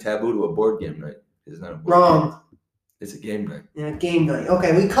to bring Taboo to a board game night. It's not a board Wrong. Game. It's a game night. Yeah, game night.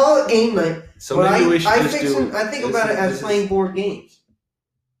 Okay, we call it game night. So maybe we should I think about it as playing board games.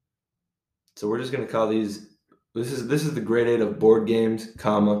 So we're just gonna call these. This is the grade 8 of board games,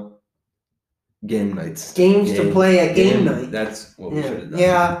 game nights. Games to play at game night. That's what we should have done.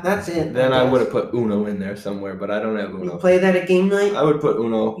 Yeah, that's it. Then I would have put Uno in there somewhere, but I don't have Uno. You play that at game night? I would put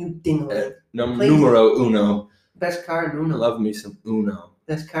Uno. You dingling. Numero uno. Best card Uno. Love me some Uno.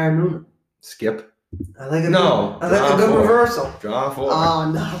 Best card Uno. Skip. I like a good reversal. Draw 4.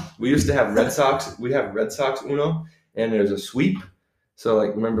 Oh no. We used to have Red Sox. We have Red Sox Uno, and there's a sweep. So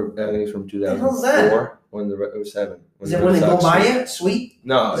like, remember, I think it's from 2004 when it was 7. Is it when they go by it? Sweep?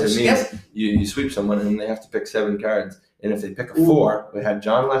 No, it means you sweep someone and they have to pick 7 cards. And if they pick a 4, we had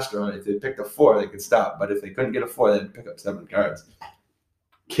John Lester on it. If they picked a 4, they could stop. But if they couldn't get a 4, they'd pick up 7 cards.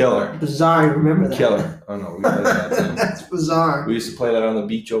 Killer. Bizarre, remember that. Killer. Oh no, we played that too. That's bizarre. We used to play that on the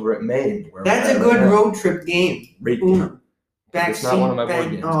beach over at Maine. That's a good road trip game. Great game. It's not one of my board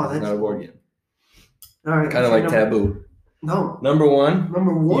games. Oh, it's not a board game. All right. Kind of like Taboo. No. Number 1.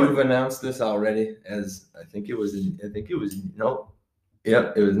 Number 1. You've announced this already as nope.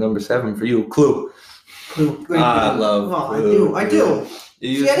 Yep, it was number 7 for you. Clue. Great I love Clue. I do.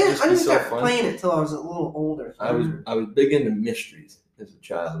 See, I didn't start playing it until I was a little older. I was big into mysteries as a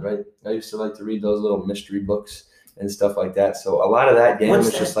child, right? I used to like to read those little mystery books and stuff like that. So a lot of that game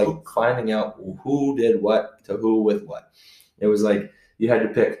was just like finding out who did what to who with what. It was like you had to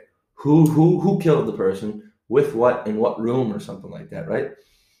pick who killed the person with what in what room or something like that, right?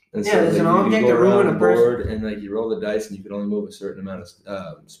 And yeah, so there's an object, a room, and a board, and like you roll the dice, and you could only move a certain amount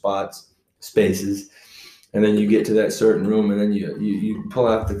of spaces. And then you get to that certain room, and then you pull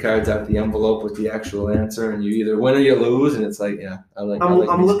out the cards out the envelope with the actual answer, and you either win or you lose. And it's like, yeah, I'm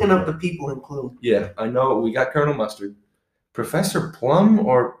looking up the people in Clue. Yeah, I know. We got Colonel Mustard, Professor Plum,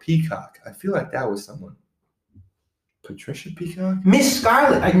 or Peacock. I feel like that was someone. Patricia Peacock. Miss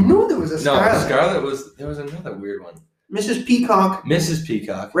Scarlet. I knew there was a Scarlet. No, Scarlet was. There was another weird one. Mrs. Peacock. Mrs.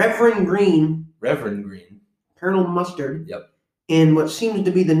 Peacock. Reverend Green. Colonel Mustard. Yep. And what seems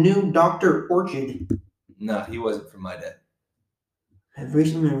to be the new Dr. Orchid. No, he wasn't from my day. I've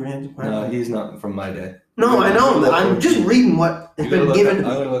recently read. No, he's not from my day. No, I know. I'm just reading what has been given to me.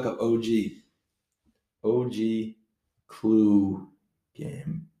 I'm going to look up OG. OG Clue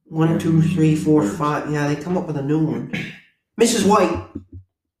game. 1, 2, 3, 4, 5. Yeah, they come up with a new one. Mrs. White.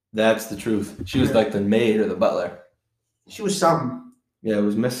 That's the truth. She was like the maid or the butler. She was something. Yeah, it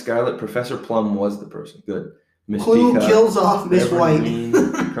was Miss Scarlet. Professor Plum was the person. Good. Miss Clue Peacock, kills off Miss White. Green,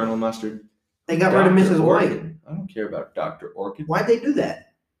 Colonel Mustard. They got rid of Mrs. Orchid. White. I don't care about Dr. Orchid. Why'd they do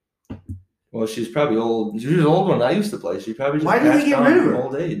that? Well, she's probably old. She was old when I used to play. She probably just Why did they get rid of her?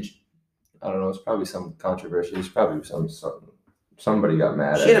 Old age. I don't know. It's probably some controversy. It's probably somebody got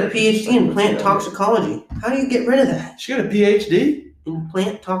mad. She had a PhD in plant toxicology. How do you get rid of that? She got a PhD in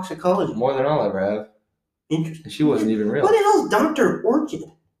plant toxicology. More than I'll ever have. Interesting. She wasn't even real. What the hell's Dr. Orchid?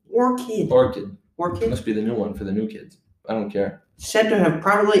 Orchid. Must be the new one for the new kids. I don't care. Said to have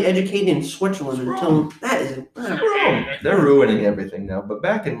privately educated in Switzerland until that is. They're ruining everything now. But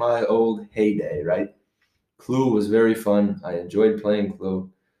back in my old heyday, right? Clue was very fun. I enjoyed playing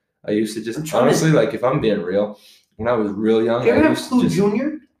Clue. I used to just honestly, like, if I'm being real, when I was real young, did you ever have Clue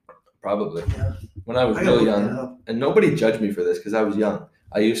Junior? Probably. Yeah. When I was real young, and nobody judged me for this because I was young.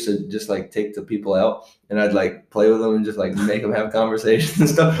 I used to just like take the people out and I'd like play with them and just like make them have conversations and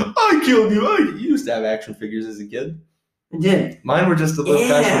stuff. I killed you. You used to have action figures as a kid. I did. Mine were just a little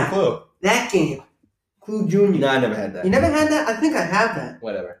guy from Clue. That game. Clue Junior. No, I never had that. You never had that? I think I have that.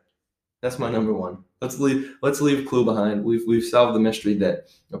 Whatever. That's my number one. Let's leave Clue behind. We've solved the mystery that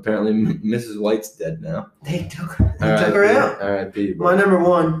apparently Mrs. White's dead now. They took her out. R.I.P. My number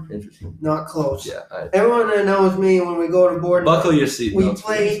one. Interesting. Not close. Yeah. Everyone that knows me, when we go to board, buckle your seatbelts. We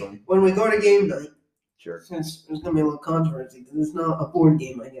play when we go to game night. Sure. Since there's gonna be a little controversy because it's not a board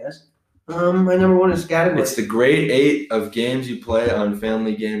game, I guess. My number one is Scattergories. It's the grade 8 of games you play on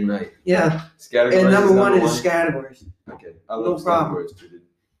family game night. Yeah. Scattergories. And number one is Scattergories. Okay. I love Scattergories too, dude.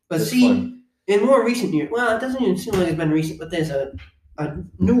 But see, in more recent years, well, it doesn't even seem like it's been recent, but there's a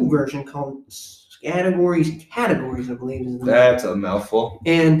new version called Categories, I believe is the name. That's a mouthful.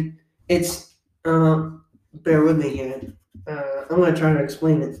 And it's, bear with me here. I'm going to try to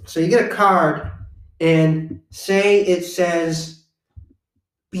explain it. So you get a card, and say it says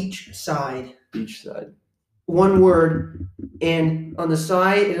beachside. Beachside. One word, and on the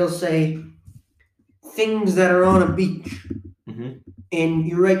side it'll say things that are on a beach. Mm-hmm. And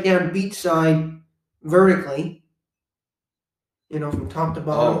you write down beachside vertically, from top to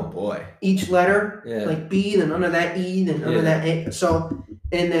bottom. Oh boy! Each letter, like B, then under that E, then under that A. So,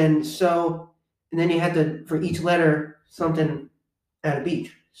 and then you had to for each letter something at a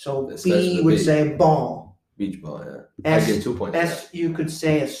beach. So B would say ball. Beach ball, yeah. I get 2 points. S, you could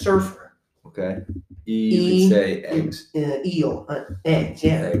say a surfer. Okay. You could say eggs. Eel, eggs,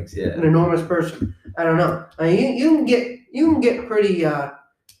 yeah. Eggs, yeah. An enormous person. I don't know. You can get pretty.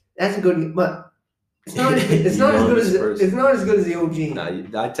 That's a good, but it's not. It's not as good as. It's not as good as the OG.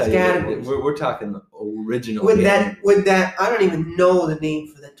 No, I tell you, we're talking the original. With that, I don't even know the name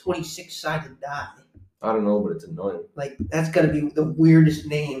for the 26-sided die. I don't know, but it's annoying. Like that's got to be the weirdest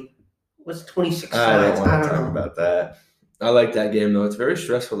name. What's 26 sides? I don't want to talk about that. I like that game though. It's very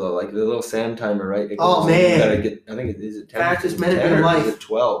stressful though. Like the little sand timer, right? Oh man! You gotta get. I think is it 10? Fastest minute in your life. Is it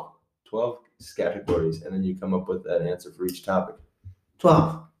 12? 12 categories, and then you come up with that answer for each topic.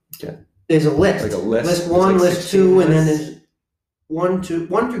 12. Okay. There's a list. Like a list. List 1, like list 2, and then there's 1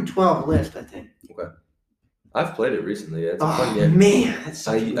 through 12 list, I think. Okay. I've played it recently. It's a fun game. Man, that's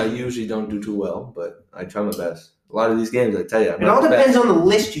I usually don't do too well, but I try my best. A lot of these games, I tell you, it all depends on the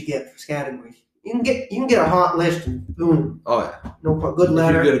list you get for categories. You can get a hot list and boom. Oh yeah. No problem. Good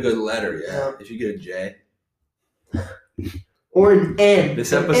letter. If you get a good letter, yeah. If you get a J. Or an N.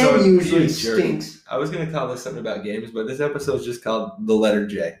 This episode N usually stinks. I was gonna call this something about games, but this episode is just called the letter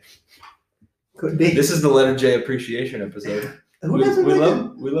J. Could be. This is the letter J appreciation episode. Who doesn't like a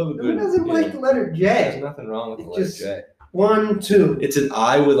good. Who doesn't like the letter J? There's nothing wrong with the letter J. 1, 2. It's an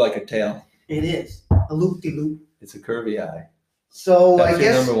eye with like a tail. It is a loop-de-loop. It's a curvy eye. So that's I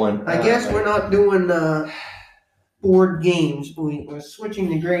guess number one. I guess we're not doing board games. We're switching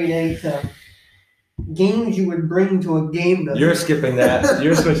to grade 8 to games you would bring to a game night. You're skipping that.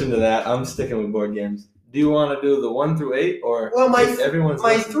 You're switching to that. I'm sticking with board games. Do you want to do the 1 through 8 or everyone's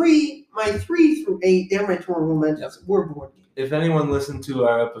my 3 through 8 and my 2 romantics were board games. If anyone listened to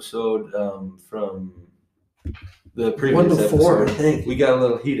our episode from the previous 1 to 4, episode, I think we got a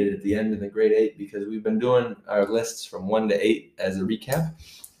little heated at the end of the grade 8 because we've been doing our lists from 1 to 8 as a recap,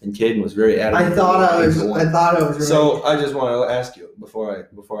 and Caden was very adamant. I thought I was right. So I just want to ask you before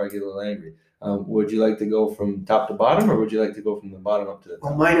I get a little angry. Would you like to go from top to bottom, or would you like to go from the bottom up to the top?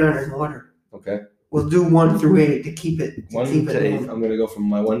 Well, mine are in order. Okay. We'll do 1 through 8 to keep it. 1 to 8. I'm going to go from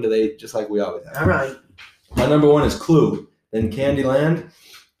my 1 to 8, just like we always have. All right. My number 1 is Clue, then Candyland,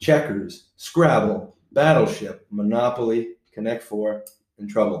 Checkers, Scrabble, Battleship, Monopoly, Connect 4, and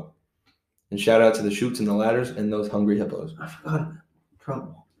Trouble. And shout out to the Chutes and the Ladders and those Hungry Hippos. I forgot about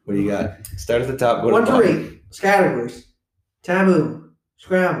Trouble. What do you got? Start at the top. Go 1 to to the bottom. 8. Categories: Taboo,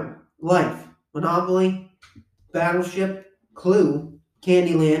 Scrabble, Life, Monopoly, Battleship, Clue,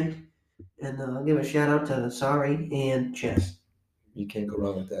 Candyland, and I'll give a shout out to Sorry and Chess. You can't go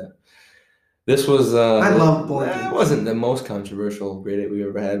wrong with that. This was. I love board games. That wasn't the most controversial grade 8 we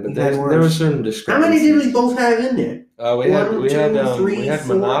ever had, but We've there had were worse. certain How discrepancies. many did we both have in there? We had 1, 2, 3, we had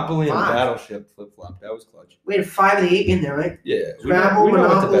 4, Monopoly 5. and Battleship flip flop. That was clutch. We had 5 of the 8 in there, right? Yeah. Scrabble, we know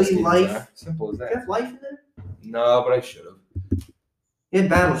what the best Monopoly, games Life. are. Simple as Did you that. have Life in there? No, but I should have. You had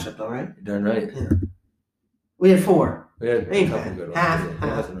Battleship, though, right? You're darn right. Yeah. We had 4. We had a Ain't couple bad. good ones. Half, Yeah,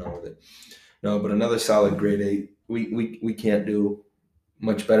 half. nothing wrong with it. No, but another solid grade 8. We can't do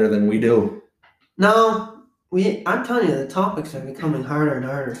much better than we do. No, I'm telling you, the topics are becoming harder and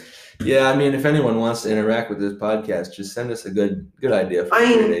harder. Yeah, I mean, if anyone wants to interact with this podcast, just send us a good idea for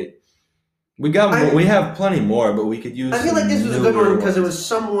grade 8. We have plenty more, but we could use. I feel like this was a good one because it ones. was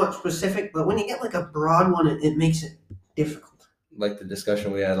somewhat specific, but when you get like a broad one, it makes it difficult. Like the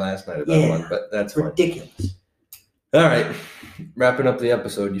discussion we had last night about one, but that's fine. Ridiculous. All right, wrapping up the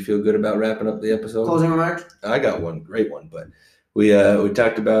episode. You feel good about wrapping up the episode? Closing remarks? I got one great one, but we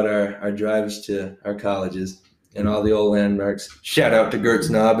talked about our drives to our colleges and all the old landmarks. Shout out to Gerts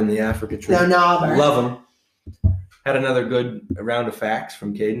Knob and the Africa trip. The Knob. Love them. Had another good round of facts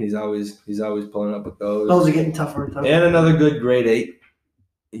from Caden. He's always pulling up with those. Those are getting tougher and tougher. And another good grade 8.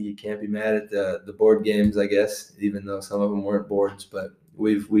 You can't be mad at the board games, I guess, even though some of them weren't boards. But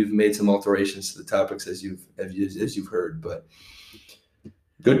we've made some alterations to the topics as you've heard. But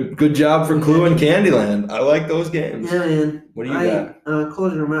good job for Clue and Candyland. I like those games. Yeah, man. What do you got?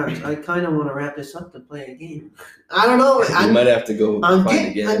 Closing remarks. I kind of want to wrap this up to play a game. I don't know. You might have to go find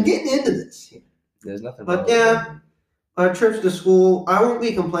a game. I'm getting into this. There's nothing but wrong yeah, with that. Our trips to school, I won't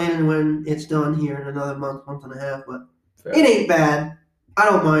be complaining when it's done here in another month and a half, but Fair. It ain't bad. I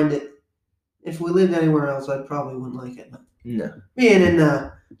don't mind it. If we lived anywhere else, I probably wouldn't like it. But No. being in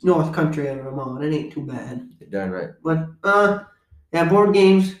the North Country of Vermont, it ain't too bad. You're darn right. But, yeah, board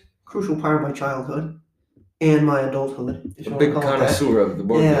games, crucial part of my childhood and my adulthood. A big connoisseur of the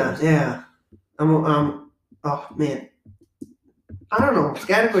board games. Yeah. Oh, man. I don't know.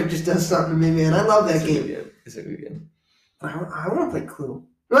 Scattergood just does something to me, man. I love that game. It's a good game. I want to play Clue.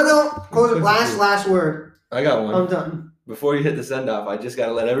 No. Close it. Last word. I got one. I'm done. Before you hit the send off, I just got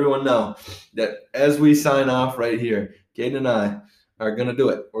to let everyone know that as we sign off right here, Caden and I are going to do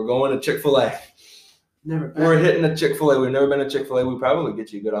it. We're going to Chick-fil-A. Never been. We're hitting a Chick-fil-A. We've never been to Chick-fil-A. We probably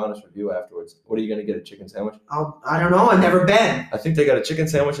get you a good honest review afterwards. What are you going to get? A chicken sandwich? I don't know. I've never been. I think they got a chicken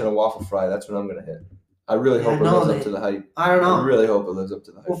sandwich and a waffle fry. That's what I'm going to hit. I really hope it lives up to the hype. I don't know. I really hope it lives up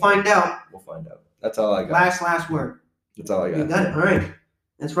to the hype. We'll find out. That's all I got. Last word. That's all I got. You got it. All right.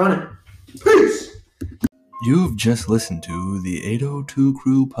 Let's run it. Peace. You've just listened to the 802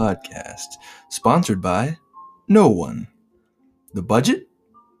 Crew podcast, sponsored by no one. The budget?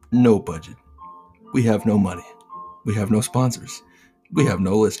 No budget. We have no money. We have no sponsors. We have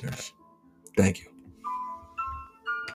no listeners. Thank you.